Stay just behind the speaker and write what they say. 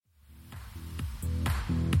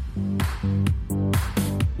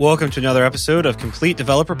Welcome to another episode of Complete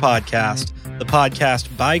Developer Podcast, the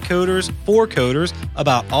podcast by coders for coders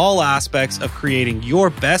about all aspects of creating your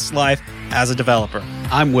best life as a developer.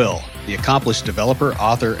 I'm Will, the accomplished developer,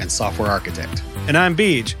 author, and software architect. And I'm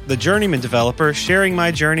Beej, the journeyman developer sharing my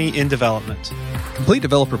journey in development. Complete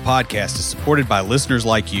Developer Podcast is supported by listeners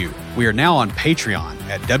like you. We are now on Patreon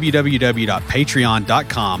at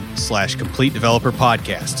www.patreon.com/Complete Developer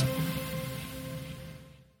Podcast.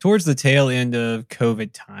 Towards the tail end of COVID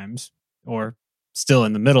times, or still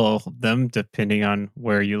in the middle of them, depending on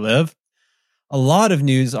where you live, a lot of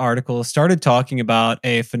news articles started talking about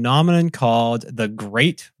a phenomenon called the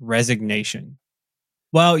Great Resignation.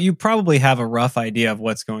 While you probably have a rough idea of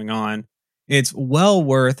what's going on, it's well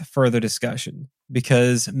worth further discussion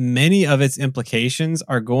because many of its implications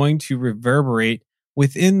are going to reverberate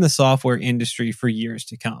within the software industry for years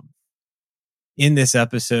to come. In this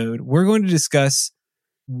episode, we're going to discuss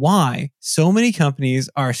why so many companies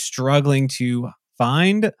are struggling to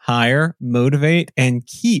find, hire, motivate, and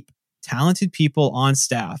keep talented people on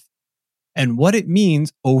staff, and what it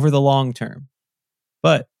means over the long term.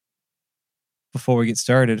 But before we get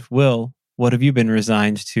started, Will, what have you been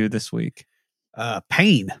resigned to this week?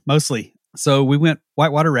 Pain, mostly. So we went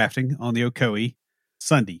whitewater rafting on the Ocoee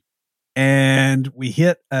Sunday, and we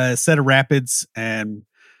hit a set of rapids, and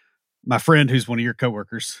my friend, who's one of your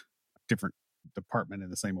coworkers, different department in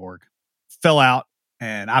the same org, fell out,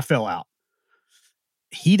 and I fell out.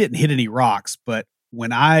 He didn't hit any rocks, but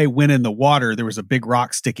when I went in the water, there was a big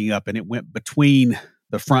rock sticking up, and it went between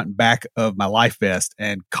the front and back of my life vest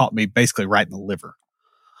and caught me basically right in the liver.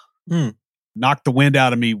 Knocked the wind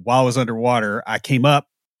out of me while I was underwater. I came up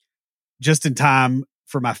just in time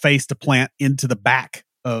for my face to plant into the back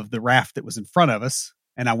of the raft that was in front of us,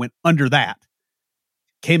 and I went under that.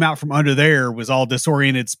 Came out from under there, was all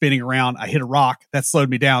disoriented, spinning around. I hit a rock. That slowed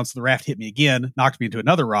me down, so the raft hit me again, knocked me into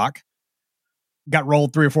another rock. Got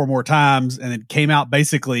rolled 3 or 4 more times, and then came out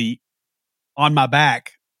basically on my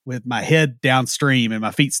back with my head downstream and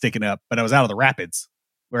my feet sticking up. But I was out of the rapids.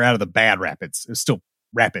 We're out of the bad rapids. It was still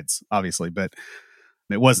rapids, obviously, but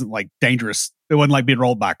it wasn't like dangerous. It wasn't like being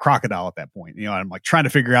rolled by a crocodile at that point. You know, I'm like trying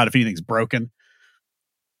to figure out if anything's broken.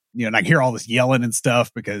 You know, and I hear all this yelling and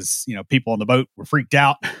stuff because, you know, people on the boat were freaked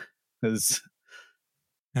out because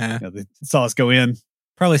they saw us go in.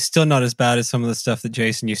 Probably still not as bad as some of the stuff that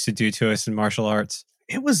Jason used to do to us in martial arts.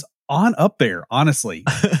 It was on up there, honestly.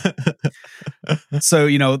 So,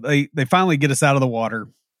 you know, they finally get us out of the water,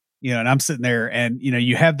 you know, and I'm sitting there and, you know,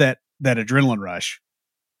 you have that adrenaline rush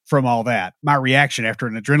from all that. My reaction after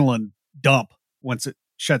an adrenaline dump, once it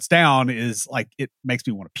shuts down, is like, it makes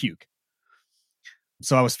me want to puke.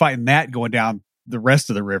 So I was fighting that going down the rest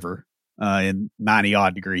of the river in 90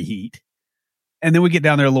 odd degree heat. And then we get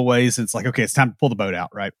down there a little ways and it's like, okay, it's time to pull the boat out.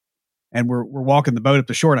 Right. And we're walking the boat up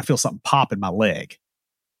the shore and I feel something pop in my leg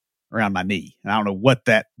around my knee. And I don't know what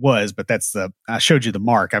that was, but I showed you the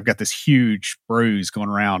mark. I've got this huge bruise going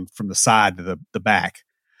around from the side to the back.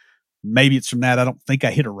 Maybe it's from that. I don't think I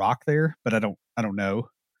hit a rock there, but I don't know.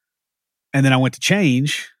 And then I went to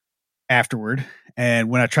change afterward. And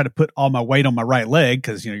when I tried to put all my weight on my right leg,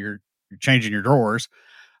 because, you know, you're changing your drawers,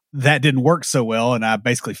 that didn't work so well. And I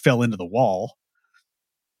basically fell into the wall.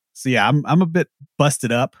 So yeah, I'm a bit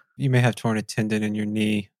busted up. You may have torn a tendon in your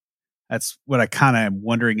knee. That's what I kind of am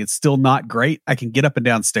wondering. It's still not great. I can get up and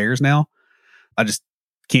down stairs now. I just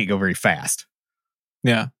can't go very fast.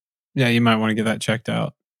 Yeah. Yeah. You might want to get that checked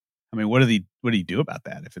out. I mean, what do you do about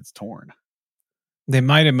that if it's torn? They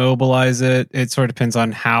might immobilize it. It sort of depends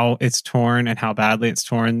on how it's torn and how badly it's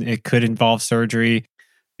torn. It could involve surgery.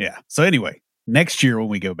 Yeah. So anyway, next year when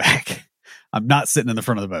we go back, I'm not sitting in the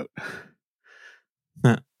front of the boat.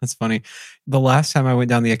 That's funny. The last time I went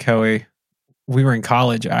down the Ocoee, we were in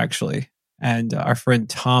college actually, and our friend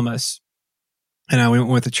Thomas and I went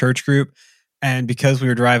with a church group. And because we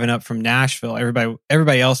were driving up from Nashville,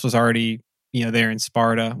 everybody else was already, you know, there in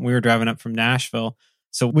Sparta. We were driving up from Nashville.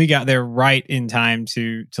 So we got there right in time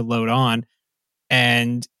to load on,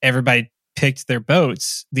 and everybody picked their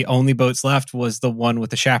boats. The only boats left was the one with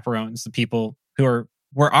the chaperones, the people who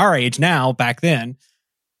were our age now back then.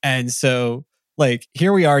 And so like,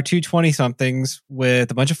 here we are, 220-somethings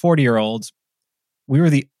with a bunch of 40-year-olds. We were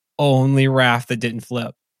the only raft that didn't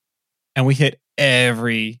flip, and we hit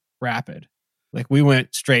every rapid. Like, we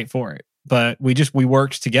went straight for it, but we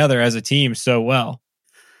worked together as a team so well.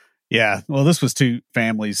 Yeah. Well, this was 2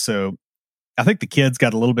 families. So I think the kids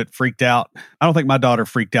got a little bit freaked out. I don't think my daughter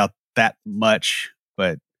freaked out that much,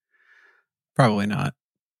 but probably not.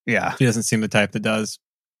 Yeah. She doesn't seem the type that does.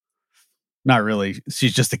 Not really.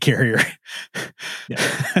 She's just a carrier.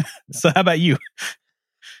 Yeah. So how about you?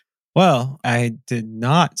 Well, I did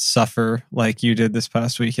not suffer like you did this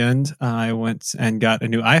past weekend. I went and got a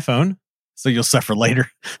new iPhone. So you'll suffer later.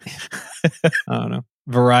 I don't know.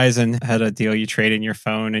 Verizon had a deal. You trade in your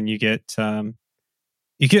phone and you get, I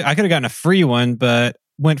could have gotten a free one, but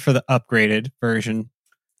went for the upgraded version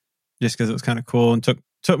just because it was kind of cool, and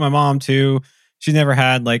took my mom too. She never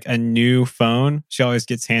had like a new phone. She always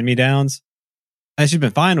gets hand-me-downs. And she's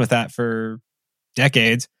been fine with that for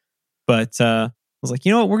decades. But I was like,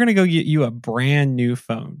 you know what? We're going to go get you a brand new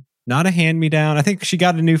phone, not a hand-me-down. I think she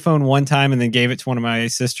got a new phone one time and then gave it to one of my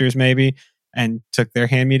sisters maybe and took their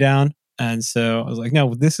hand-me-down. And so I was like,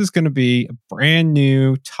 no, this is going to be a brand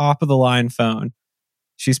new top-of-the-line phone.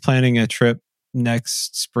 She's planning a trip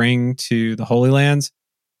next spring to the Holy Lands.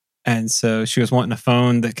 And so she was wanting a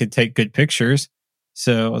phone that could take good pictures.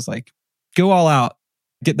 So I was like, go all out,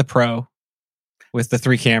 get the Pro with the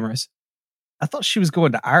 3 cameras. I thought she was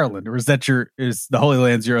going to Ireland, or is the Holy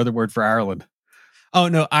Land's your other word for Ireland? Oh,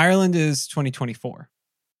 no, Ireland is 2024.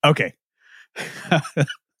 Okay.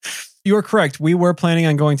 You are correct. We were planning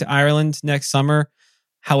on going to Ireland next summer.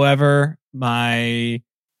 However, my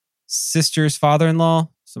sister's father-in-law,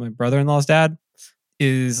 so my brother-in-law's dad,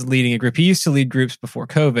 is leading a group. He used to lead groups before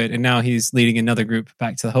COVID, and now he's leading another group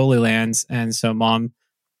back to the Holy Lands. And so mom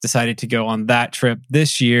decided to go on that trip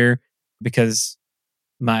this year because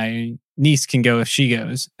my niece can go if she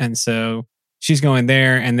goes. And so she's going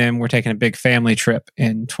there, and then we're taking a big family trip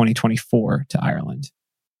in 2024 to Ireland.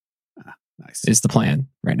 Nice. Is the plan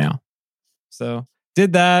right now. So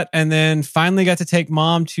did that, and then finally got to take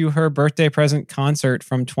mom to her birthday present concert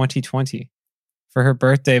from 2020. For her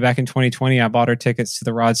birthday back in 2020, I bought her tickets to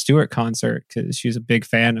the Rod Stewart concert because she was a big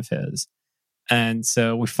fan of his. And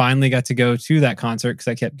so we finally got to go to that concert because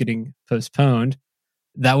I kept getting postponed.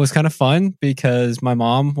 That was kind of fun because my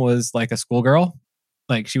mom was like a schoolgirl.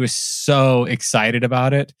 Like, she was so excited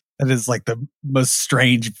about it. That is like the most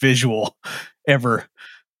strange visual ever.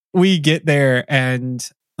 We get there and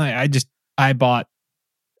I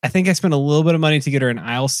think I spent a little bit of money to get her an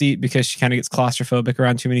aisle seat because she kind of gets claustrophobic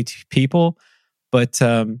around too many people. But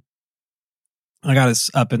I got us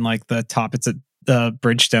up in like the top. It's at the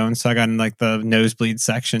Bridgestone, so I got in like the nosebleed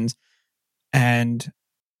sections. And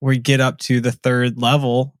we get up to the 3rd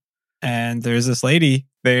level, and there's this lady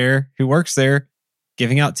there who works there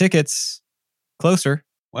giving out tickets closer.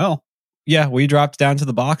 Well, yeah, we dropped down to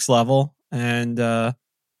the box level and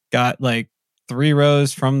got like 3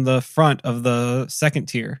 rows from the front of the 2nd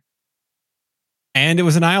tier. And it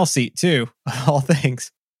was an aisle seat too, all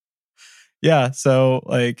things. Yeah, so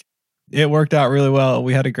like it worked out really well.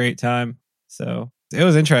 We had a great time. So it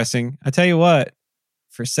was interesting. I tell you what,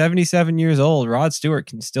 for 77 years old, Rod Stewart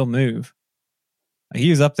can still move. He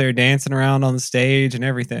was up there dancing around on the stage and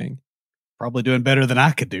everything. Probably doing better than I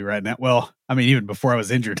could do right now. Well, I mean, even before I was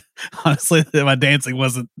injured, honestly, my dancing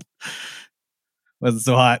wasn't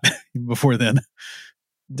so hot before then.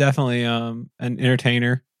 Definitely an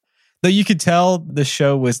entertainer. Though you could tell the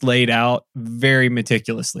show was laid out very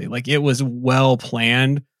meticulously. Like, it was well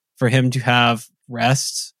planned for him to have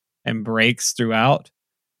rests and breaks throughout,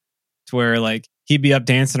 to where like he'd be up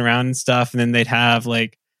dancing around and stuff, and then they'd have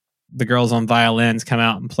like the girls on violins come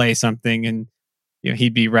out and play something, and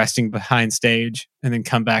he'd be resting behind stage and then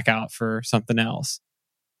come back out for something else.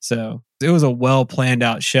 So it was a well planned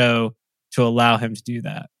out show to allow him to do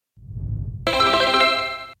that.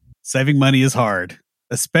 Saving money is hard,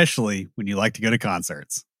 especially when you like to go to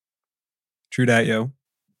concerts. True that, yo.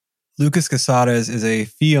 Lucas Casares is a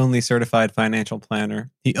fee-only certified financial planner.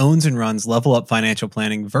 He owns and runs Level Up Financial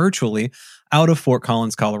Planning virtually out of Fort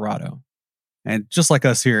Collins, Colorado. And just like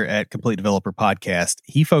us here at Complete Developer Podcast,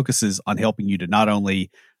 he focuses on helping you to not only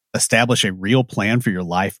establish a real plan for your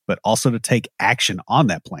life, but also to take action on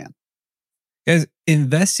that plan. Guys,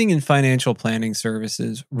 investing in financial planning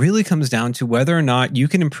services really comes down to whether or not you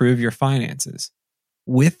can improve your finances.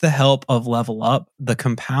 With the help of Level Up, the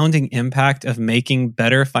compounding impact of making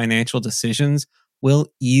better financial decisions will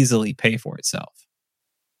easily pay for itself.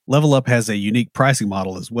 Level Up has a unique pricing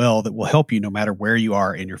model as well that will help you no matter where you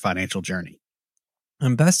are in your financial journey.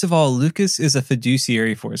 And best of all, Lucas is a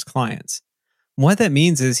fiduciary for his clients. What that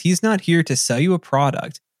means is he's not here to sell you a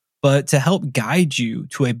product, but to help guide you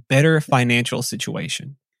to a better financial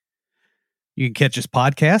situation. You can catch his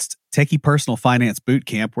podcast, Techie Personal Finance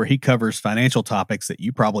Bootcamp, where he covers financial topics that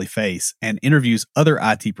you probably face and interviews other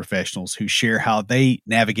IT professionals who share how they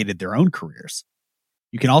navigated their own careers.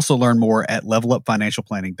 You can also learn more at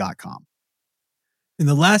levelupfinancialplanning.com. In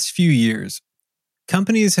the last few years,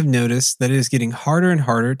 companies have noticed that it is getting harder and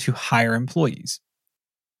harder to hire employees.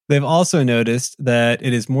 They've also noticed that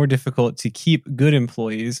it is more difficult to keep good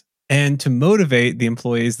employees and to motivate the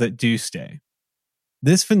employees that do stay.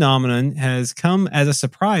 This phenomenon has come as a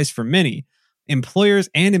surprise for many, employers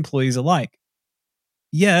and employees alike.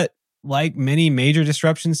 Yet, like many major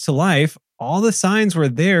disruptions to life, all the signs were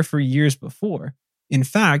there for years before. In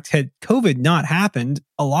fact, had COVID not happened,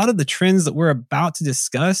 a lot of the trends that we're about to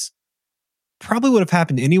discuss probably would have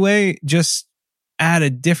happened anyway, just at a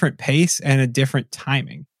different pace and a different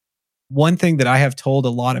timing. One thing that I have told a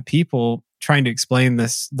lot of people trying to explain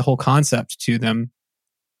the whole concept to them,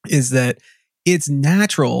 is that it's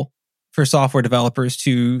natural for software developers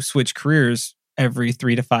to switch careers every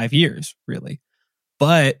 3 to 5 years, really.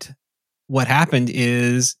 But what happened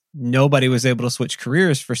is nobody was able to switch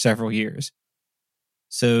careers for several years.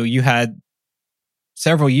 So you had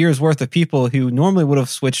several years worth of people who normally would have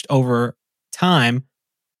switched over time,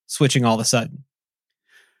 switching all of a sudden.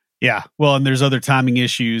 Yeah. Well, and there's other timing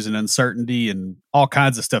issues and uncertainty and all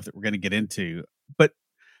kinds of stuff that we're going to get into. But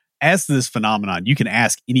as to this phenomenon, you can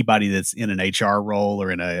ask anybody that's in an HR role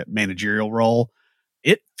or in a managerial role.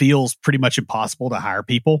 It feels pretty much impossible to hire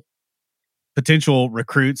people. Potential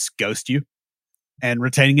recruits ghost you, and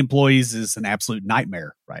retaining employees is an absolute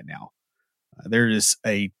nightmare right now. There is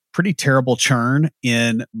a pretty terrible churn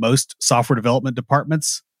in most software development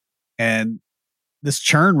departments, and this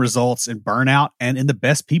churn results in burnout and in the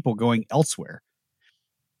best people going elsewhere.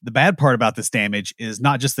 The bad part about this damage is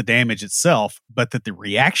not just the damage itself, but that the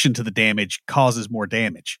reaction to the damage causes more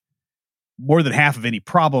damage. More than half of any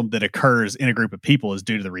problem that occurs in a group of people is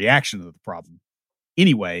due to the reaction to the problem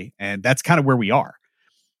anyway, and that's kind of where we are.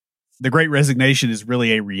 The Great Resignation is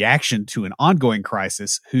really a reaction to an ongoing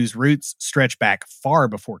crisis whose roots stretch back far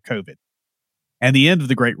before COVID. And the end of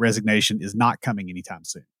the Great Resignation is not coming anytime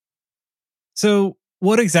soon. So,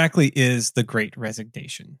 what exactly is the Great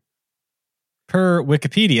Resignation? Per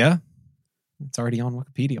Wikipedia, it's already on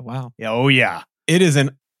Wikipedia. Wow. Yeah, oh, yeah. It is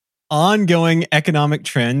an ongoing economic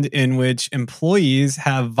trend in which employees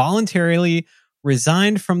have voluntarily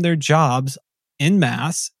resigned from their jobs en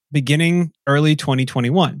masse beginning early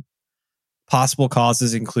 2021. Possible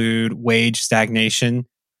causes include wage stagnation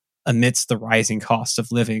amidst the rising cost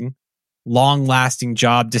of living, long-lasting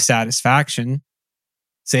job dissatisfaction,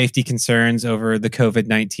 safety concerns over the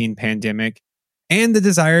COVID-19 pandemic, and the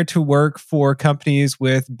desire to work for companies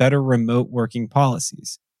with better remote working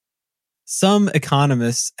policies. Some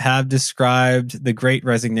economists have described the Great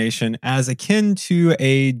Resignation as akin to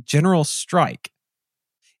a general strike.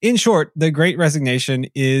 In short, the Great Resignation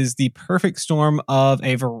is the perfect storm of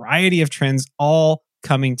a variety of trends all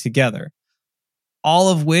coming together, all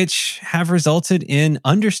of which have resulted in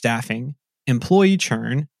understaffing, employee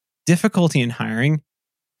churn, difficulty in hiring,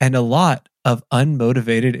 and a lot of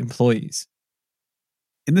unmotivated employees.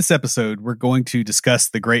 In this episode, we're going to discuss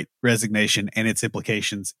the Great Resignation and its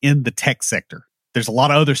implications in the tech sector. There's a lot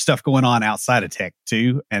of other stuff going on outside of tech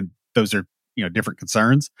too, and those are, different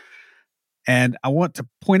concerns. And I want to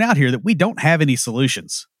point out here that we don't have any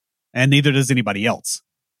solutions, and neither does anybody else.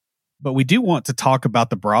 But we do want to talk about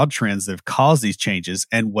the broad trends that have caused these changes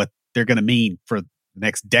and what they're going to mean for the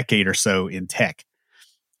next decade or so in tech.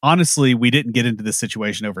 Honestly, we didn't get into this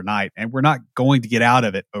situation overnight, and we're not going to get out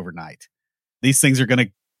of it overnight. These things are going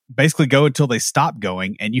to basically go until they stop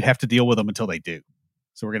going, and you have to deal with them until they do.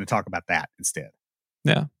 So we're going to talk about that instead.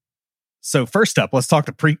 Yeah. So first up, let's talk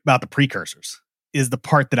about the precursors. Is the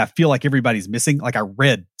part that I feel like everybody's missing. Like, I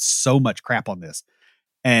read so much crap on this,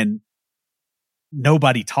 and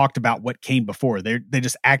nobody talked about what came before. They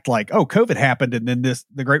just act like, oh, COVID happened, and then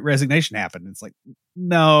the Great Resignation happened. It's like,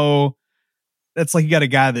 no, that's like you got a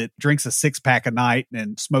guy that drinks a 6-pack a night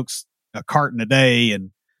and smokes a carton a day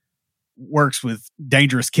and works with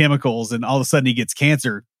dangerous chemicals, and all of a sudden he gets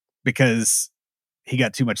cancer because he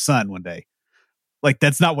got too much sun one day. Like,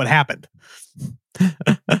 that's not what happened.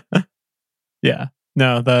 Yeah,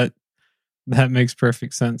 no, that makes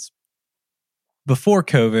perfect sense. Before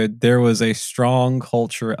COVID, there was a strong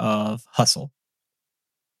culture of hustle,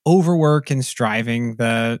 overwork, and striving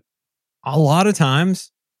that a lot of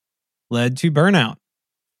times led to burnout.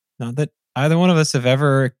 Not that either one of us have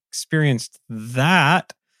ever experienced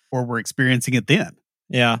that. Or we're experiencing it then.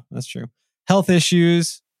 Yeah, that's true. Health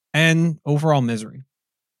issues and overall misery.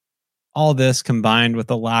 All this combined with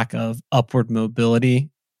the lack of upward mobility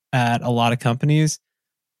at a lot of companies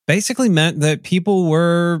basically meant that people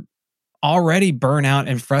were already burnt out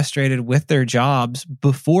and frustrated with their jobs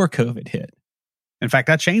before COVID hit. In fact,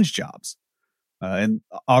 I changed jobs in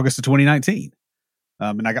August of 2019.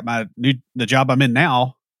 And I got the job I'm in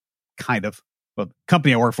now, kind of. Well, the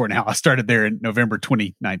company I work for now, I started there in November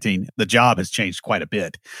 2019. The job has changed quite a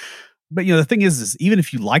bit. But, the thing is even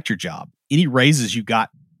if you liked your job, any raises you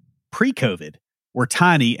got pre-COVID were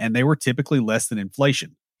tiny, and they were typically less than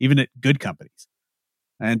inflation, even at good companies.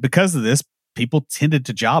 And because of this, people tended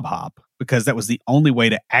to job hop because that was the only way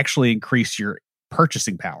to actually increase your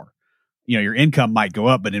purchasing power. Your income might go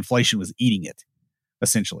up, but inflation was eating it,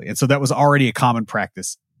 essentially. And so that was already a common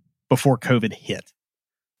practice before COVID hit.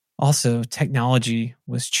 Also, technology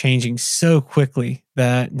was changing so quickly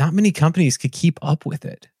that not many companies could keep up with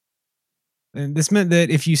it. And this meant that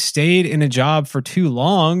if you stayed in a job for too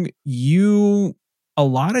long, you a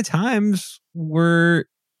lot of times were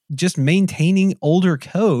just maintaining older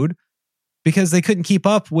code because they couldn't keep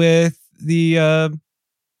up with the,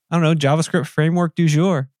 JavaScript framework du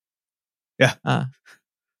jour. Yeah.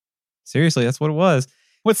 Seriously, that's what it was.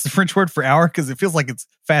 What's the French word for hour? Because it feels like it's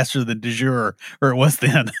faster than du jour, or it was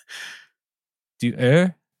then. Du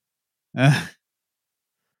heure?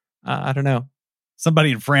 I don't know.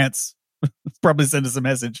 Somebody in France probably send us a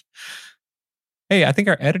message. Hey, I think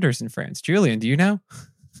our editor's in France. Julian, do you know?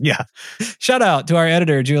 Yeah. Shout out to our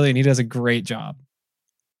editor, Julian. He does a great job.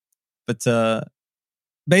 But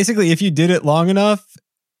basically, if you did it long enough,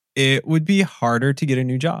 it would be harder to get a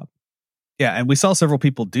new job. Yeah, and we saw several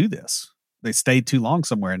people do this. They stayed too long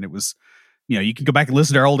somewhere, and it was, you can go back and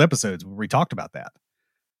listen to our old episodes where we talked about that.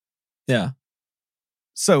 Yeah.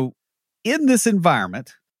 So in this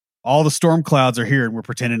environment, all the storm clouds are here and we're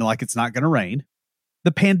pretending like it's not going to rain.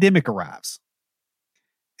 The pandemic arrives.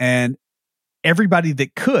 And everybody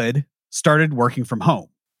that could started working from home.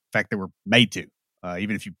 In fact, they were made to.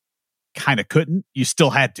 Even if you kind of couldn't, you still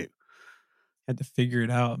had to. Had to figure it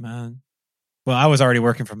out, man. Well, I was already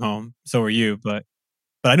working from home. So were you, but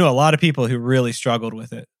I knew a lot of people who really struggled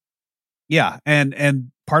with it. Yeah.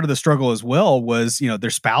 And part of the struggle as well was,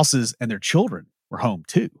 their spouses and their children were home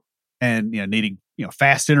too. And, needing,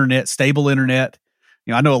 fast internet, stable internet.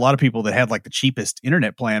 I know a lot of people that had like the cheapest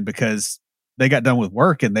internet plan because they got done with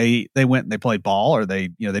work and they went and they played ball or they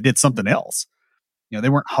did something else. They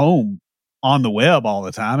weren't home on the web all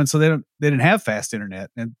the time. And so they didn't have fast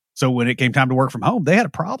internet. And so when it came time to work from home, they had a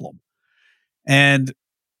problem. And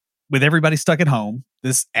with everybody stuck at home,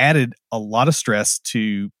 this added a lot of stress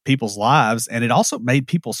to people's lives. And it also made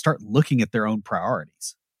people start looking at their own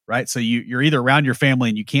priorities, right? So you're either around your family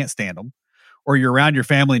and you can't stand them, or you're around your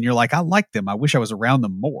family and you're like, I like them. I wish I was around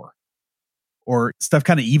them more. Or stuff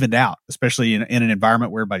kind of evened out, especially in an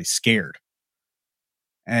environment where everybody's scared.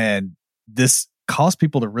 And this caused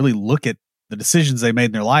people to really look at the decisions they made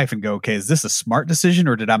in their life and go, okay, is this a smart decision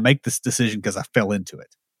or did I make this decision because I fell into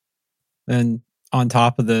it? And on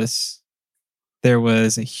top of this, there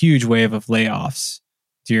was a huge wave of layoffs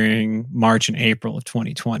during March and April of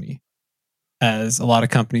 2020, as a lot of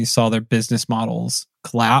companies saw their business models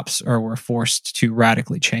collapse or were forced to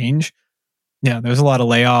radically change. Yeah, there was a lot of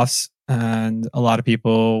layoffs and a lot of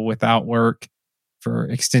people without work for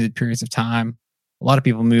extended periods of time. A lot of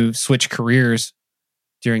people switch careers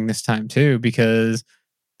during this time too, because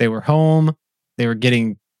they were home. They were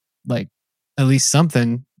getting like at least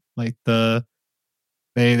something. Like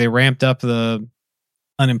they ramped up the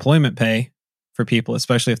unemployment pay for people,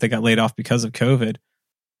 especially if they got laid off because of COVID.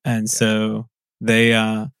 And so they,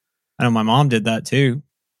 I know my mom did that too.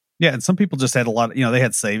 Yeah. And some people just had a lot of, they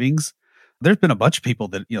had savings. There's been a bunch of people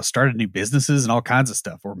that, started new businesses and all kinds of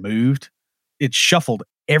stuff or moved. It shuffled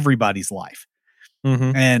everybody's life.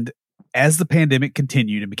 Mm-hmm. And as the pandemic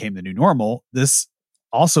continued and became the new normal, this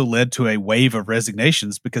also led to a wave of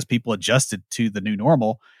resignations because people adjusted to the new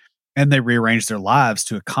normal and they rearranged their lives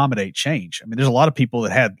to accommodate change. I mean, there's a lot of people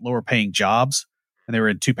that had lower paying jobs and they were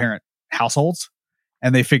in 2-parent households.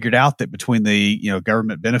 And they figured out that between the,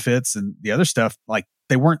 government benefits and the other stuff, like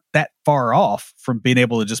they weren't that far off from being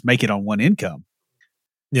able to just make it on one income.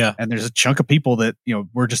 Yeah. And there's a chunk of people that,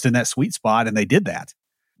 were just in that sweet spot and they did that.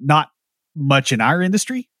 Not much in our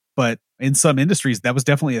industry, but in some industries, that was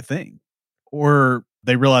definitely a thing. Or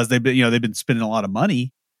they realized they've been spending a lot of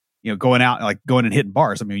money, going out, like going and hitting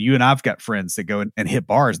bars. I mean, you and I've got friends that go and hit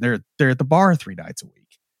bars and they're at the bar 3 nights a week.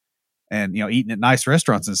 And, eating at nice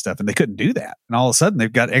restaurants and stuff. And they couldn't do that. And all of a sudden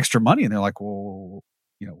they've got extra money and they're like, well,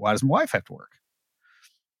 why does my wife have to work?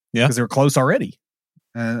 Yeah. Because they were close already.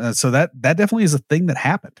 So that definitely is a thing that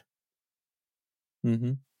happened.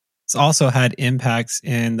 Mm-hmm. It's also had impacts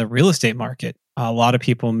in the real estate market. A lot of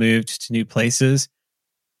people moved to new places,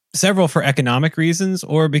 several for economic reasons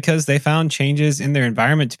or because they found changes in their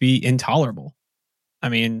environment to be intolerable. I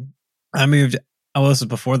mean, this was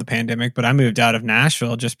before the pandemic, but I moved out of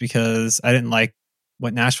Nashville just because I didn't like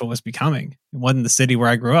what Nashville was becoming. It wasn't the city where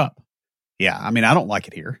I grew up. Yeah. I mean, I don't like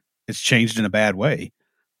it here. It's changed in a bad way.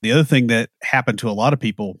 The other thing that happened to a lot of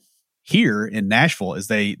people here in Nashville is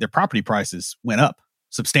their property prices went up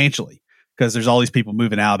substantially because there's all these people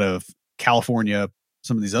moving out of California,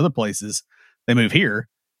 some of these other places, they move here.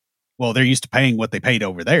 Well, they're used to paying what they paid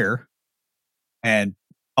over there. And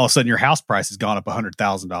all of a sudden your house price has gone up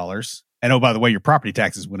 $100,000. And oh, by the way, your property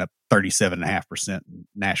taxes went up 37.5% in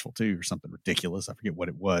Nashville too, or something ridiculous. I forget what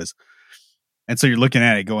it was. And so you're looking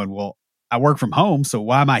at it going, well, I work from home, so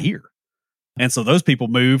why am I here? And so those people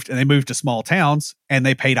moved, and they moved to small towns, and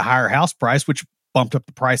they paid a higher house price, which bumped up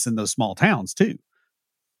the price in those small towns too.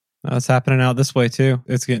 That's happening out this way too.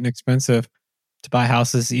 It's getting expensive to buy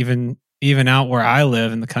houses, even out where I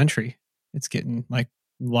live in the country. It's getting like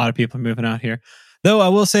a lot of people are moving out here. Though I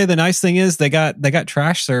will say the nice thing is they got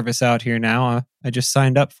trash service out here now. I just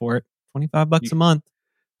signed up for it. $25 a month.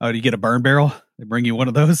 Oh, do you get a burn barrel? They bring you one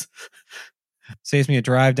of those? Saves me a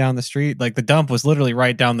drive down the street. Like the dump was literally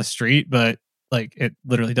right down the street, but like it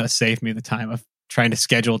literally does save me the time of trying to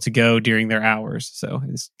schedule to go during their hours. So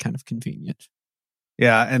it's kind of convenient.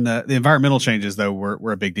 Yeah, and the environmental changes though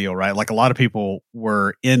were a big deal, right? Like a lot of people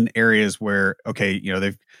were in areas where, okay, you know,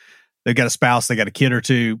 they've got a spouse, they got a kid or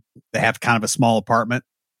two, they have kind of a small apartment,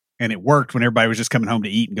 and it worked when everybody was just coming home to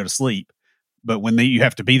eat and go to sleep. But when you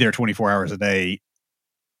have to be there 24 hours a day,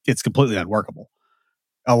 it's completely unworkable.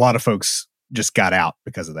 A lot of folks just got out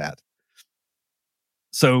because of that.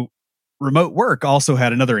 So remote work also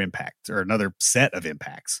had another impact, or another set of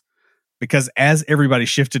impacts, because as everybody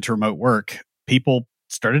shifted to remote work, people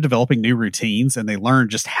started developing new routines, and they learned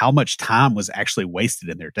just how much time was actually wasted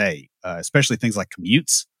in their day, especially things like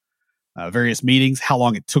commutes, various meetings, how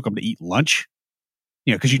long it took them to eat lunch.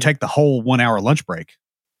 You know, because you take the whole 1 hour lunch break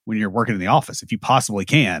when you're working in the office, if you possibly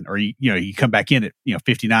can, or you come back in at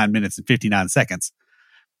 59 minutes and 59 seconds,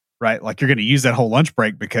 right? Like you're going to use that whole lunch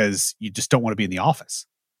break because you just don't want to be in the office.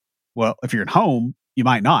 Well, if you're at home, you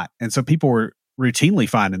might not. And so people were routinely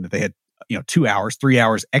finding that they had 2 hours, 3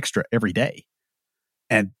 hours extra every day.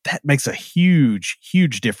 And that makes a huge,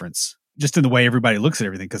 huge difference just in the way everybody looks at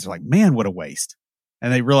everything, because they're like, man, what a waste.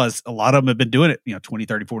 And they realize a lot of them have been doing it, 20,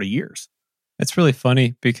 30, 40 years. It's really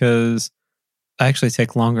funny because I actually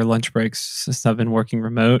take longer lunch breaks since I've been working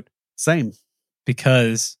remote. Same.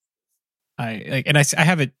 Because I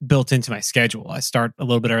have it built into my schedule. I start a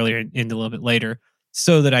little bit earlier and end a little bit later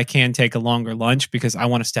so that I can take a longer lunch because I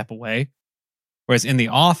want to step away. Whereas in the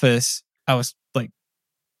office, I was like,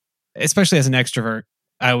 especially as an extrovert,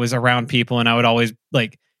 I was around people and I would always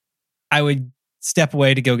I would step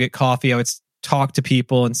away to go get coffee. I would talk to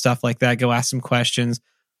people and stuff like that, go ask some questions.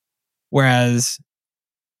 Whereas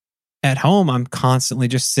at home, I'm constantly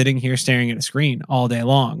just sitting here staring at a screen all day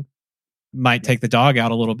long. Might take the dog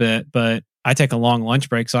out a little bit, but I take a long lunch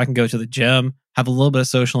break so I can go to the gym, have a little bit of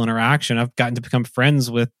social interaction. I've gotten to become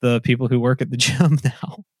friends with the people who work at the gym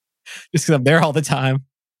now just because I'm there all the time.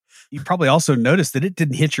 You probably also noticed that it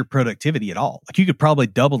didn't hit your productivity at all. Like you could probably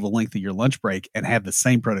double the length of your lunch break and have the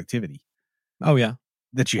same productivity. Oh, yeah.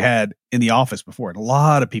 That you had in the office before. And a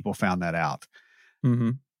lot of people found that out.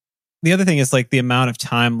 Mm-hmm. The other thing is like the amount of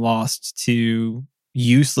time lost to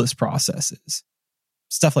useless processes.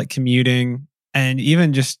 Stuff like commuting and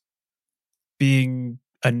even just being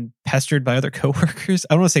pestered by other coworkers.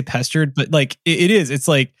 I don't want to say pestered, but like it is. It's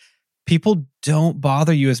like people don't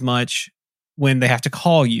bother you as much when they have to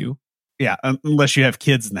call you. Yeah, unless you have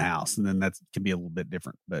kids in the house, and then that can be a little bit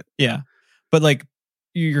different. But yeah, but like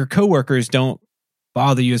your coworkers don't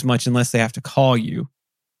bother you as much unless they have to call you,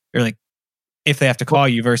 or like if they have to call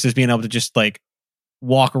you versus being able to just like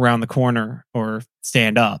walk around the corner or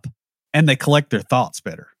stand up. And they collect their thoughts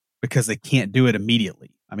better because they can't do it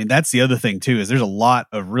immediately. I mean, that's the other thing too, is there's a lot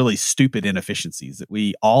of really stupid inefficiencies that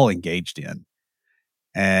we all engaged in.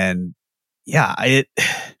 And yeah,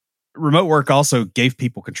 remote work also gave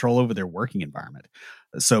people control over their working environment.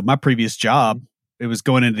 So my previous job, it was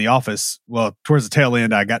going into the office. Well, towards the tail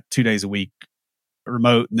end, I got 2 days a week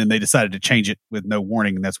remote, and then they decided to change it with no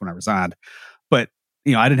warning. And that's when I resigned. But,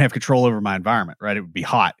 I didn't have control over my environment, right? It would be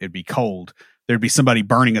hot. It'd be cold. There'd be somebody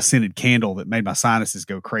burning a scented candle that made my sinuses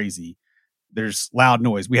go crazy. There's loud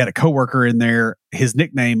noise. We had a coworker in there. His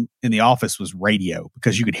nickname in the office was Radio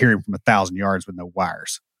because you could hear him from 1,000 yards with no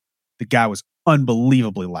wires. The guy was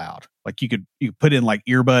unbelievably loud. Like you could put in like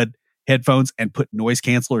earbud headphones and put noise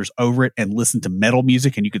cancelers over it and listen to metal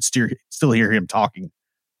music, and you could still hear him talking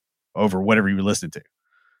over whatever you were listening to.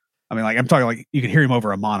 I mean, like I'm talking like you could hear him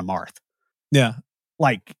over Amon Amarth. Yeah.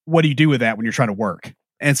 Like, what do you do with that when you're trying to work?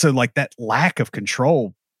 And so like that lack of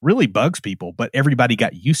control really bugs people, but everybody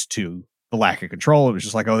got used to the lack of control. It was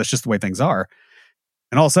just like, oh, that's just the way things are.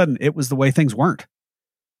 And all of a sudden it was the way things weren't.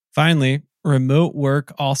 Finally, remote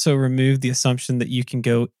work also removed the assumption that you can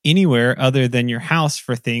go anywhere other than your house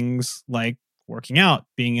for things like working out,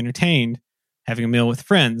 being entertained, having a meal with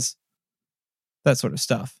friends, that sort of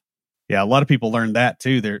stuff. Yeah, a lot of people learn that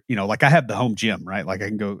too. They're, like I have the home gym, right? Like I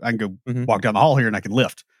can go walk down the hall here and I can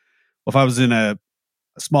lift. Well, if I was in a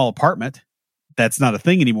small apartment, that's not a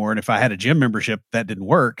thing anymore. And if I had a gym membership, that didn't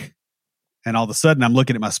work. And all of a sudden I'm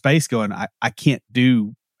looking at my space going, I can't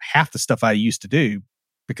do half the stuff I used to do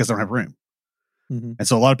because I don't have room. Mm-hmm. And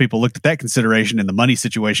so a lot of people looked at that consideration and the money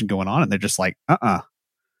situation going on, and they're just like, I'm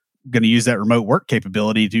going to use that remote work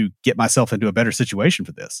capability to get myself into a better situation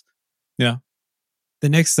for this. Yeah. The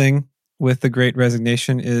next thing with the Great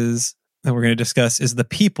Resignation is that we're going to discuss is the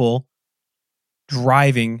people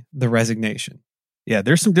driving the resignation. Yeah,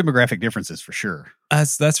 there's some demographic differences for sure.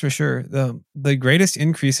 That's for sure. The greatest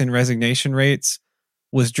increase in resignation rates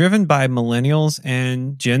was driven by millennials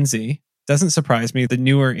and Gen Z. Doesn't surprise me, the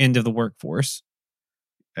newer end of the workforce.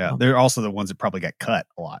 Yeah, they're also the ones that probably got cut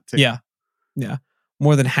a lot too. Yeah.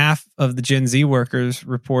 More than half of the Gen Z workers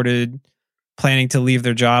reported planning to leave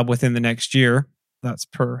their job within the next year. That's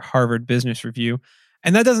per Harvard Business Review.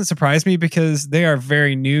 And that doesn't surprise me because they are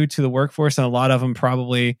very new to the workforce, and a lot of them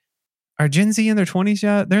probably are Gen Z in their 20s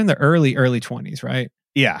yet. They're in the early 20s, right?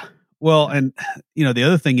 Yeah. Well, and the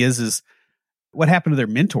other thing is what happened to their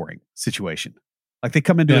mentoring situation? Like they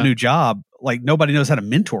come into a new job, like nobody knows how to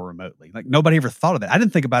mentor remotely. Like nobody ever thought of that. I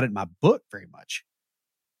didn't think about it in my book very much.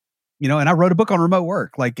 And I wrote a book on remote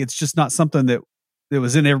work. Like it's just not something that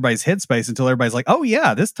was in everybody's headspace until everybody's like, oh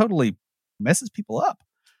yeah, this totally messes people up.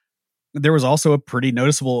 There was also a pretty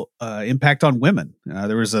noticeable impact on women.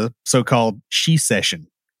 There was a so-called she session,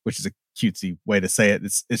 which is a cutesy way to say it.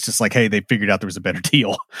 It's just like, hey, they figured out there was a better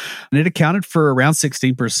deal. And it accounted for around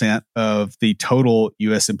 16% of the total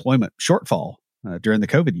U.S. employment shortfall during the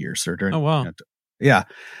COVID years. Or during, oh, wow. Yeah.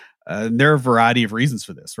 There are a variety of reasons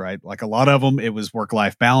for this, right? Like a lot of them, it was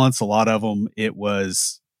work-life balance. A lot of them, it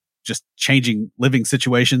was just changing living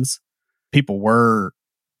situations. People were,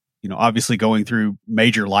 obviously going through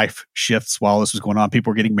major life shifts while this was going on.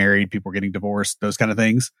 People were getting married, people were getting divorced, those kind of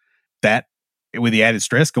things. That, with the added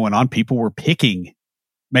stress going on, people were making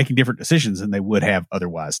different decisions than they would have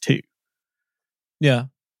otherwise too. Yeah.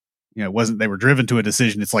 It wasn't they were driven to a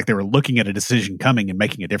decision. It's like they were looking at a decision coming and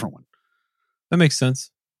making a different one. That makes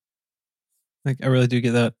sense. Like I really do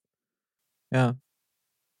get that. Yeah.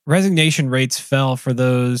 Resignation rates fell for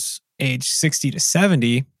those aged 60 to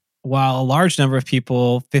 70, while a large number of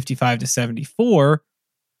people 55 to 74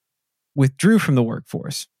 withdrew from the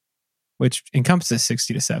workforce, which encompasses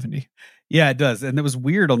 60 to 70. Yeah, it does. And it was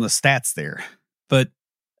weird on the stats there. But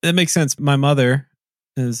it makes sense. My mother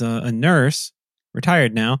is a nurse,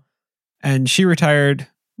 retired now, and she retired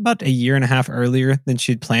about a year and a half earlier than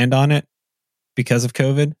she'd planned on it because of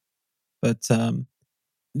COVID. But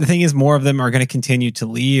the thing is, more of them are going to continue to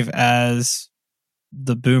leave as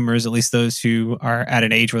the boomers, at least those who are at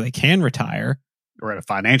an age where they can retire. Or at a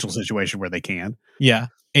financial situation where they can. Yeah,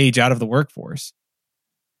 age out of the workforce.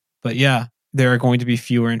 But yeah, there are going to be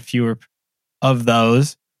fewer and fewer of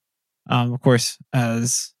those. Of course,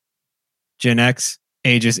 as Gen X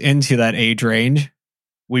ages into that age range,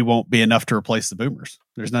 we won't be enough to replace the boomers.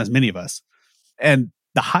 There's not as many of us. And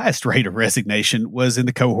the highest rate of resignation was in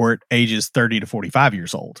the cohort ages 30 to 45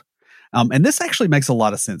 years old. And this actually makes a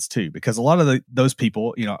lot of sense too, because a lot of those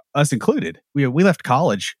people, us included, we left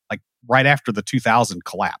college like right after the 2000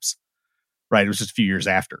 collapse, right? It was just a few years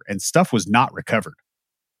after, and stuff was not recovered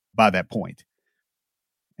by that point.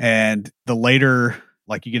 And the later,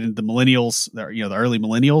 like you get into the millennials, the early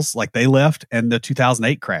millennials, like they left and the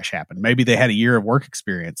 2008 crash happened. Maybe they had a year of work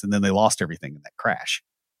experience and then they lost everything in that crash.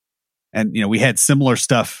 And, we had similar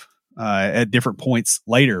stuff at different points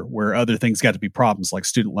later where other things got to be problems like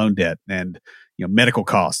student loan debt and, medical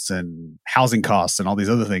costs and housing costs and all these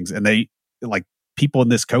other things. And they, like, people in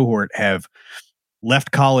this cohort have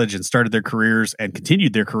left college and started their careers and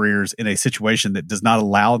continued their careers in a situation that does not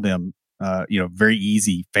allow them, very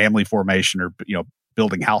easy family formation or,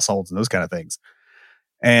 building households and those kind of things.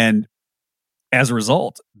 And as a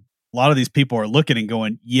result, a lot of these people are looking and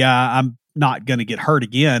going, yeah, I'm not going to get hurt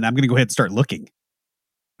again. I'm going to go ahead and start looking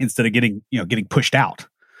instead of getting pushed out.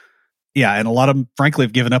 Yeah. And a lot of them, frankly,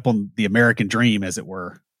 have given up on the American dream, as it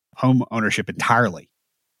were, home ownership entirely.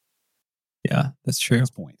 Yeah, that's true. At this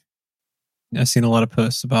point. I've seen a lot of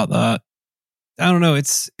posts about that. I don't know.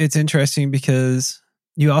 It's interesting because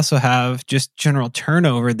you also have just general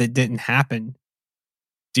turnover that didn't happen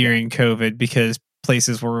during COVID because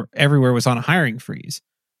everywhere was on a hiring freeze.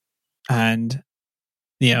 And,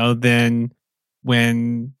 then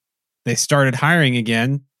when they started hiring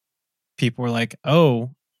again, people were like,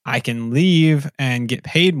 oh, I can leave and get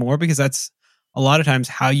paid more, because that's a lot of times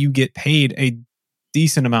how you get paid a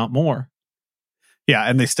decent amount more. Yeah.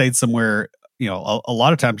 And they stayed somewhere, a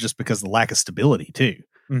lot of times just because of the lack of stability too.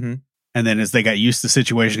 Mm-hmm. And then as they got used to the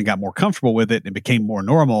situation and got more comfortable with it and became more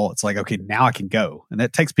normal, it's like, okay, now I can go. And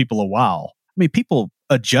that takes people a while. I mean, people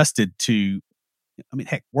adjusted to,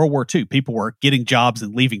 heck, World War II, people were getting jobs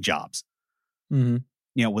and leaving jobs. Mm-hmm.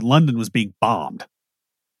 When London was being bombed,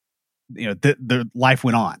 the life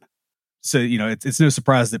went on. So, it's no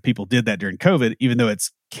surprise that people did that during COVID, even though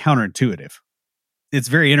it's counterintuitive. It's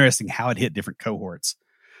very interesting how it hit different cohorts,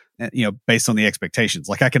 based on the expectations.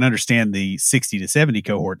 Like I can understand the 60 to 70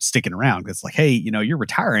 cohort sticking around because it's like, hey, you're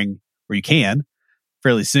retiring where you can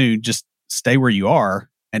fairly soon. Just stay where you are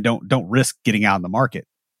and don't risk getting out in the market.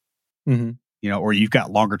 Mm-hmm. Or you've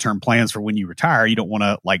got longer term plans for when you retire. You don't want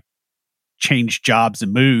to like change jobs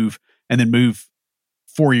and then move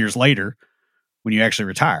 4 years later when you actually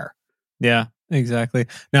retire. Yeah, exactly.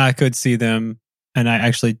 Now I could see them, and I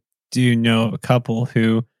actually do know a couple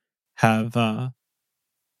who have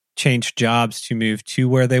changed jobs to move to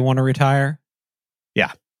where they want to retire.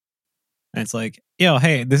 Yeah. And it's like,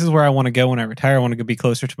 hey, this is where I want to go when I retire. I want to be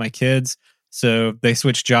closer to my kids. So they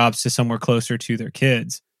switch jobs to somewhere closer to their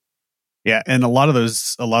kids. Yeah, and a lot of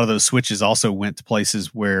those switches also went to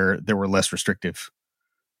places where there were less restrictive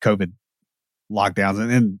COVID lockdowns,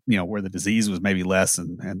 and where the disease was maybe less,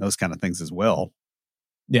 and those kind of things as well.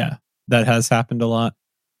 Yeah, that has happened a lot,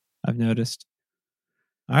 I've noticed.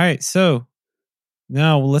 All right, so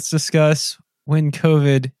now let's discuss when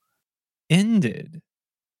COVID ended.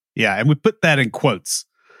 Yeah, and we put that in quotes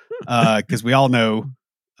because we all know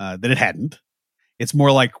that it hadn't. It's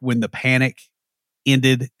more like when the panic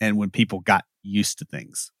ended and when people got used to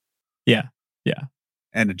things. Yeah.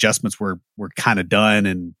 And adjustments were kind of done,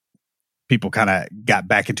 and people kind of got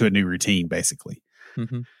back into a new routine, basically.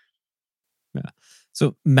 Mm-hmm. Yeah.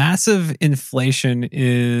 So massive inflation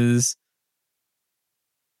is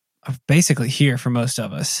basically here for most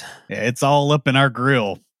of us. Yeah, it's all up in our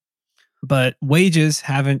grill. But wages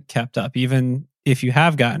haven't kept up. Even if you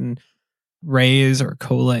have gotten raise or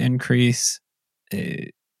COLA increase,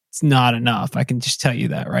 it's not enough. I can just tell you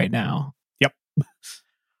that right now. Yep.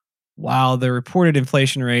 While the reported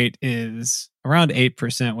inflation rate is around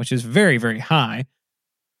 8%, which is very, very high,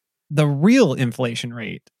 the real inflation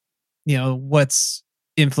rate, what's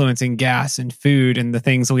influencing gas and food and the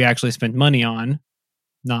things that we actually spend money on,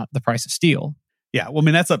 not the price of steel. Yeah, well,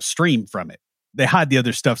 that's upstream from it. They hide the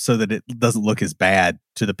other stuff so that it doesn't look as bad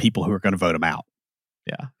to the people who are going to vote them out.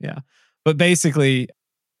 Yeah. But basically,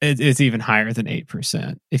 it's even higher than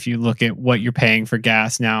 8% if you look at what you're paying for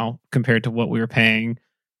gas now compared to what we were paying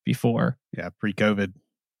before. Yeah, pre-COVID.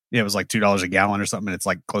 Yeah, it was like $2 a gallon or something. And it's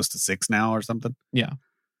like close to $6 now or something. Yeah.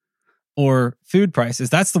 Or food prices.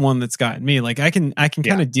 That's the one that's gotten me. Like I can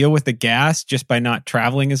kind of deal with the gas just by not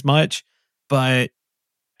traveling as much, but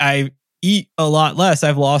I eat a lot less.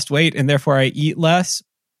 I've lost weight and therefore I eat less,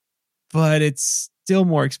 but it's still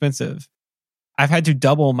more expensive. I've had to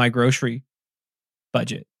double my grocery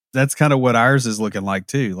budget. That's kind of what ours is looking like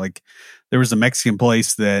too. Like there was a Mexican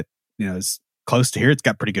place that, is close to here. It's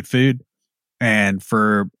got pretty good food. And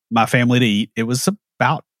for my family to eat, it was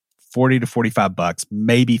about $40 to $45,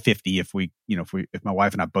 maybe $50 if my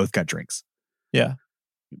wife and I both got drinks. Yeah.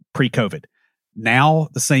 Pre-COVID. Now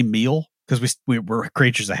the same meal, because we're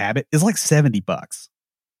creatures of habit, is like $70.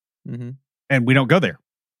 Mm-hmm. And we don't go there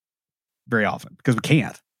very often because we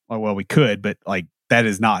can't. Well, we could, but like that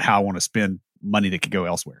is not how I want to spend money that could go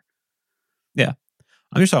elsewhere. Yeah.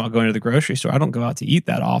 I'm just talking about going to the grocery store. I don't go out to eat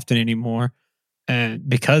that often anymore. And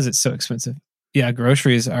because it's so expensive. Yeah,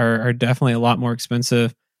 groceries are definitely a lot more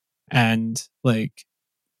expensive. And like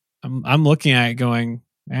I'm looking at it going,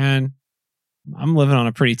 man, I'm living on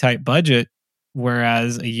a pretty tight budget.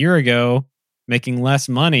 Whereas a year ago, making less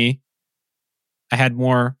money, I had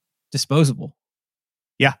more disposable.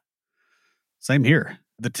 Yeah. Same here.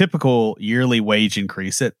 The typical yearly wage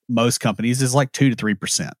increase at most companies is like 2 to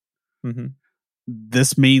 3%. Mm-hmm.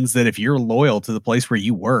 This means that if you're loyal to the place where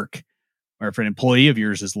you work, or if an employee of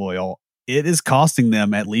yours is loyal, it is costing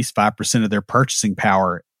them at least 5% of their purchasing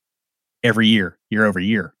power every year over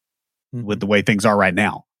year, mm-hmm. with the way things are right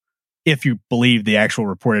now. If you believe the actual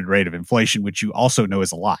reported rate of inflation, which you also know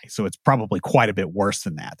is a lie. So it's probably quite a bit worse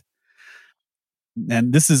than that.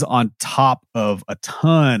 And this is on top of a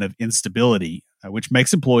ton of instability, which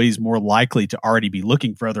makes employees more likely to already be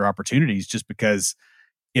looking for other opportunities, just because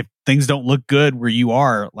if things don't look good where you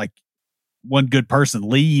are, like one good person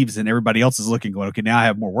leaves and everybody else is looking, going, okay, now I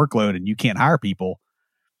have more workload and you can't hire people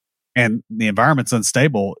and the environment's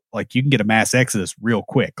unstable, like you can get a mass exodus real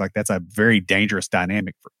quick. Like that's a very dangerous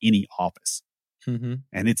dynamic for any office. Mm-hmm.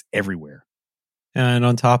 And it's everywhere. And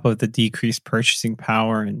on top of the decreased purchasing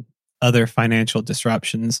power and other financial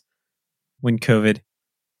disruptions, when COVID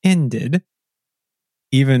ended,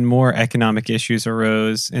 even more economic issues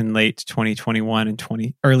arose in late 2021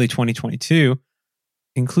 and early 2022,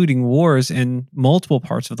 including wars in multiple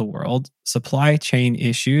parts of the world, supply chain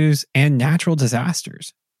issues, and natural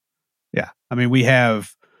disasters. Yeah. I mean, we've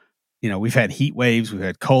had heat waves, we've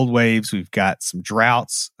had cold waves, we've got some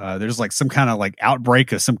droughts. There's like some kind of like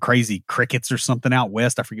outbreak of some crazy crickets or something out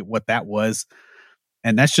west. I forget what that was.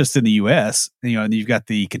 And that's just in the US, and you've got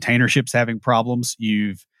the container ships having problems.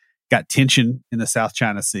 You've got tension in the South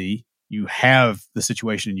China Sea. You have the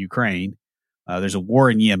situation in Ukraine. There's a war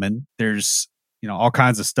in Yemen. There's, all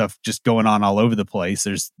kinds of stuff just going on all over the place.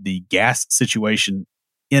 There's the gas situation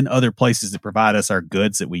in other places that provide us our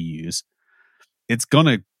goods that we use. It's going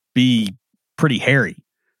to be pretty hairy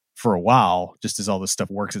for a while, just as all this stuff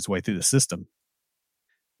works its way through the system.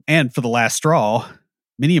 And for the last straw,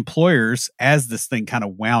 many employers, as this thing kind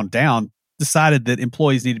of wound down, decided that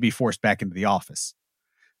employees need to be forced back into the office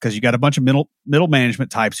because you got a bunch of middle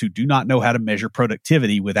management types who do not know how to measure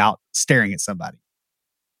productivity without staring at somebody,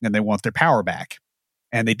 and they want their power back.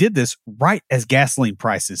 And they did this right as gasoline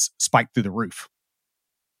prices spiked through the roof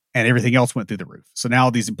and everything else went through the roof. So now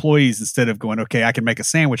these employees, instead of going, okay, I can make a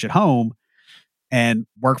sandwich at home and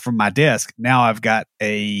work from my desk, now I've got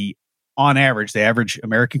on average, the average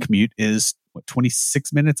American commute is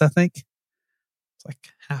 26 minutes, I think. It's like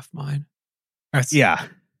half mine. Yeah,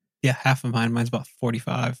 half of mine. Mine's about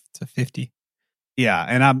 45 to 50. Yeah,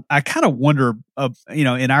 and I kind of wonder,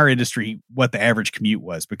 in our industry, what the average commute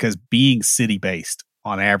was, because being city based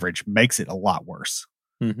on average makes it a lot worse.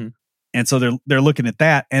 Mm-hmm. And so they're looking at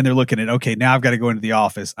that, and they're looking at, okay, now I've got to go into the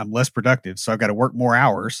office. I'm less productive, so I've got to work more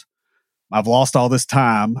hours. I've lost all this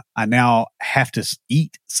time. I now have to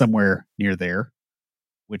eat somewhere near there,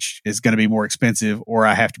 which is going to be more expensive, or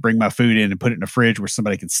I have to bring my food in and put it in a fridge where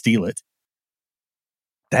somebody can steal it.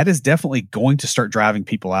 That is definitely going to start driving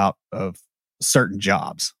people out of certain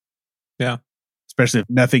jobs. Yeah. Especially if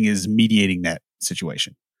nothing is mediating that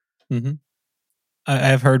situation. Mm-hmm.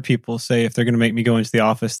 I've heard people say if they're going to make me go into the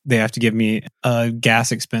office, they have to give me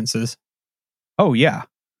gas expenses. Oh, yeah.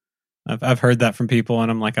 I've heard that from people,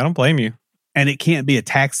 and I'm like, I don't blame you. And it can't be a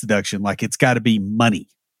tax deduction. Like, it's got to be money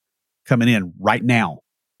coming in right now,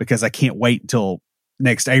 because I can't wait until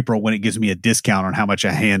next April when it gives me a discount on how much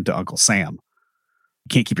I hand to Uncle Sam. You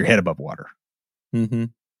can't keep your head above water. Mm-hmm.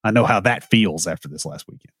 I know how that feels after this last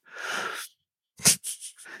weekend.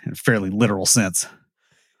 In a fairly literal sense.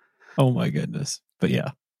 Oh my goodness. But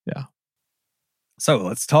yeah. So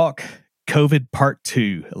let's talk COVID Part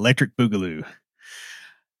 2, Electric Boogaloo.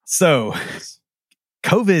 So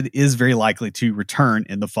COVID is very likely to return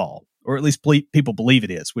in the fall, or at least people believe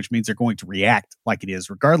it is, which means they're going to react like it is,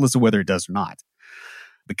 regardless of whether it does or not.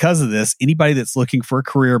 Because of this, anybody that's looking for a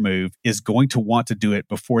career move is going to want to do it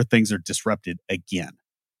before things are disrupted again.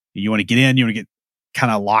 You want to get in, you want to get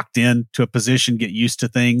kind of locked in to a position, get used to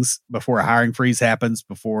things before a hiring freeze happens,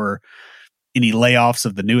 before any layoffs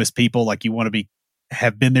of the newest people. Like, you want to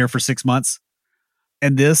have been there for 6 months.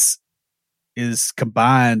 And this is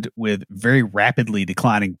combined with very rapidly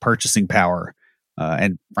declining purchasing power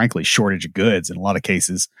and frankly, shortage of goods in a lot of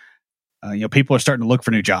cases. People are starting to look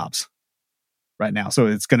for new jobs right now. So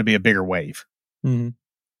it's going to be a bigger wave. Mm-hmm.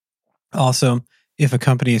 Also, if a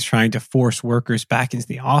company is trying to force workers back into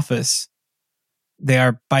the office, they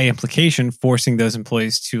are by implication forcing those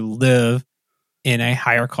employees to live in a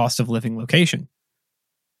higher cost of living location.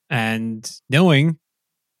 And knowing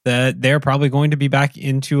that they're probably going to be back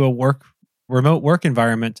into a remote work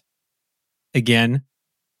environment again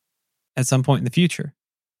at some point in the future.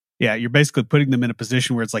 Yeah, you're basically putting them in a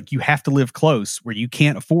position where it's like you have to live close, where you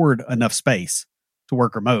can't afford enough space to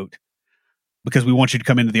work remote, because we want you to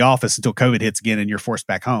come into the office until COVID hits again and you're forced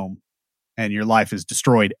back home and your life is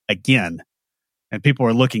destroyed again. And people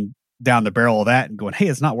are looking down the barrel of that and going, hey,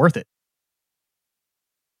 it's not worth it.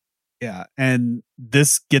 Yeah. And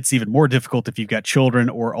this gets even more difficult if you've got children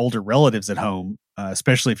or older relatives at home,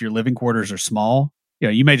 especially if your living quarters are small.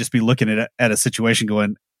 You may just be looking at a situation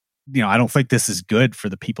going, I don't think this is good for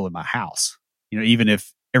the people in my house. Even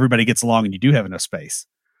if everybody gets along and you do have enough space,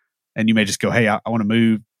 and you may just go, hey, I want to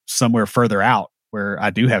move somewhere further out where I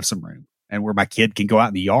do have some room and where my kid can go out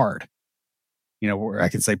in the yard, where I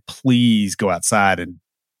can say, please go outside and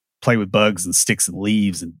play with bugs and sticks and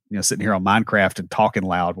leaves and, sitting here on Minecraft and talking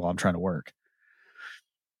loud while I'm trying to work.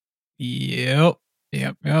 Yep.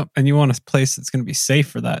 And you want a place that's going to be safe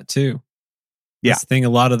for that too. Yeah. That's the thing. A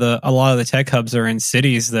lot of the tech hubs are in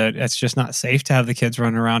cities that it's just not safe to have the kids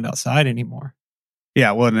running around outside anymore.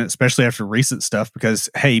 Yeah. Well, and especially after recent stuff, because,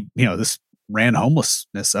 hey, this ran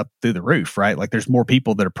homelessness up through the roof, right? Like, there's more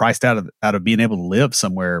people that are priced out of being able to live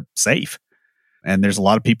somewhere safe. And there's a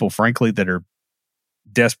lot of people, frankly, that are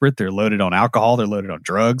desperate. They're loaded on alcohol. They're loaded on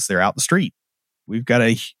drugs. They're out in the street. We've got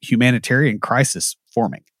a humanitarian crisis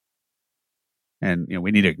forming. And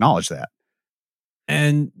we need to acknowledge that.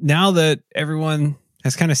 And now that everyone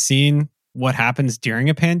has kind of seen what happens during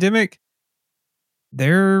a pandemic,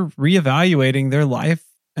 they're reevaluating their life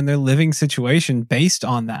and their living situation based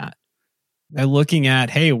on that. They're looking at,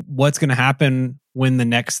 hey, what's going to happen when the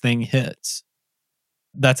next thing hits?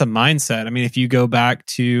 That's a mindset. I mean, if you go back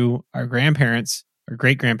to our grandparents or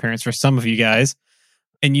great-grandparents for some of you guys,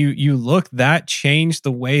 and you look, that changed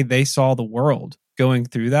the way they saw the world going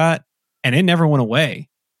through that, and it never went away.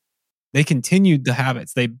 They continued the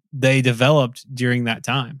habits they developed during that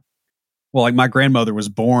time. Well, like my grandmother was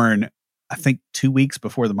born, I think 2 weeks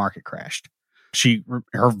before the market crashed.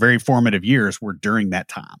 Her very formative years were during that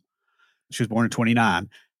time. She was born in 1929.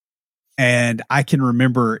 And I can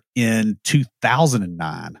remember in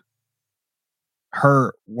 2009,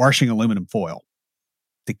 her washing aluminum foil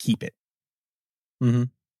to keep it,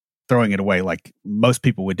 throwing it away like most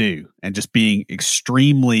people would do, and just being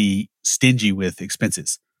extremely stingy with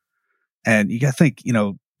expenses. And you got to think,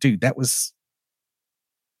 dude, that was,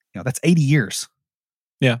 that's 80 years.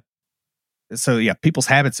 Yeah. So yeah, people's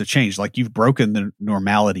habits have changed. Like, you've broken the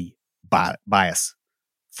normality bias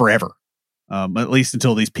forever. At least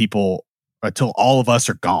until all of us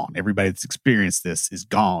are gone. Everybody that's experienced this is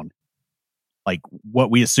gone. Like,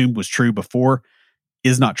 what we assumed was true before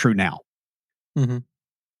is not true now. Mm-hmm.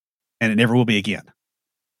 And it never will be again.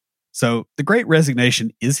 So the Great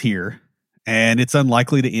Resignation is here, and it's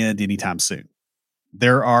unlikely to end anytime soon.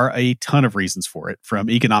 There are a ton of reasons for it, from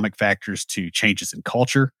economic factors to changes in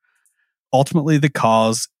culture. Ultimately, the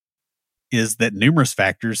cause is that numerous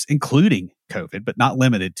factors, including COVID, but not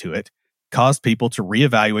limited to it, caused people to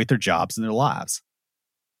reevaluate their jobs and their lives.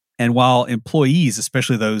 And while employees,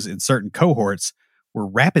 especially those in certain cohorts, were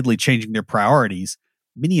rapidly changing their priorities,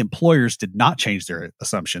 many employers did not change their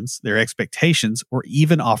assumptions, their expectations, or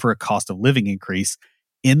even offer a cost of living increase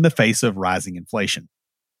in the face of rising inflation.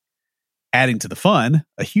 Adding to the fun,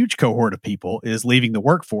 a huge cohort of people is leaving the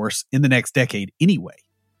workforce in the next decade anyway.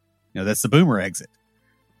 That's the boomer exit.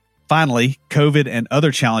 Finally, COVID and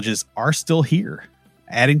other challenges are still here,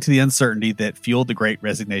 adding to the uncertainty that fueled the Great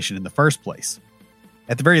Resignation in the first place.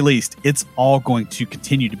 At the very least, it's all going to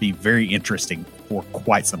continue to be very interesting for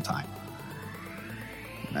quite some time.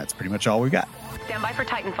 And that's pretty much all we've got. Stand by for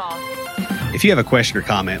Titanfall. If you have a question or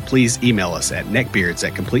comment, please email us at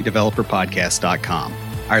neckbeards@CompleteDeveloperPodcast.com.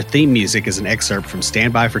 Our theme music is an excerpt from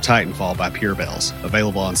Stand By for Titanfall by Pure Bells,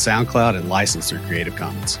 available on SoundCloud and licensed through Creative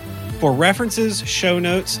Commons. For references, show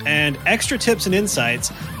notes, and extra tips and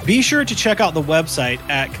insights, be sure to check out the website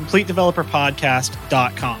at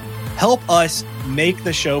CompleteDeveloperPodcast.com. Help us make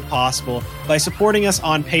the show possible by supporting us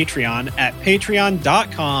on Patreon at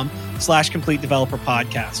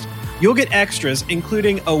patreon.com/CompleteDeveloperPodcast. You'll get extras,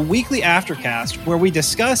 including a weekly aftercast where we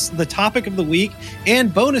discuss the topic of the week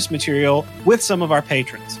and bonus material with some of our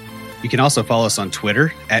patrons. You can also follow us on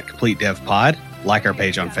Twitter at CompleteDevPod, like our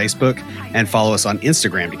page on Facebook, and follow us on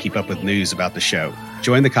Instagram to keep up with news about the show.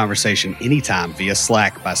 Join the conversation anytime via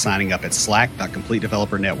Slack by signing up at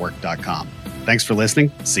slack.CompleteDeveloperNetwork.com. Thanks for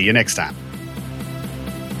listening. See you next time.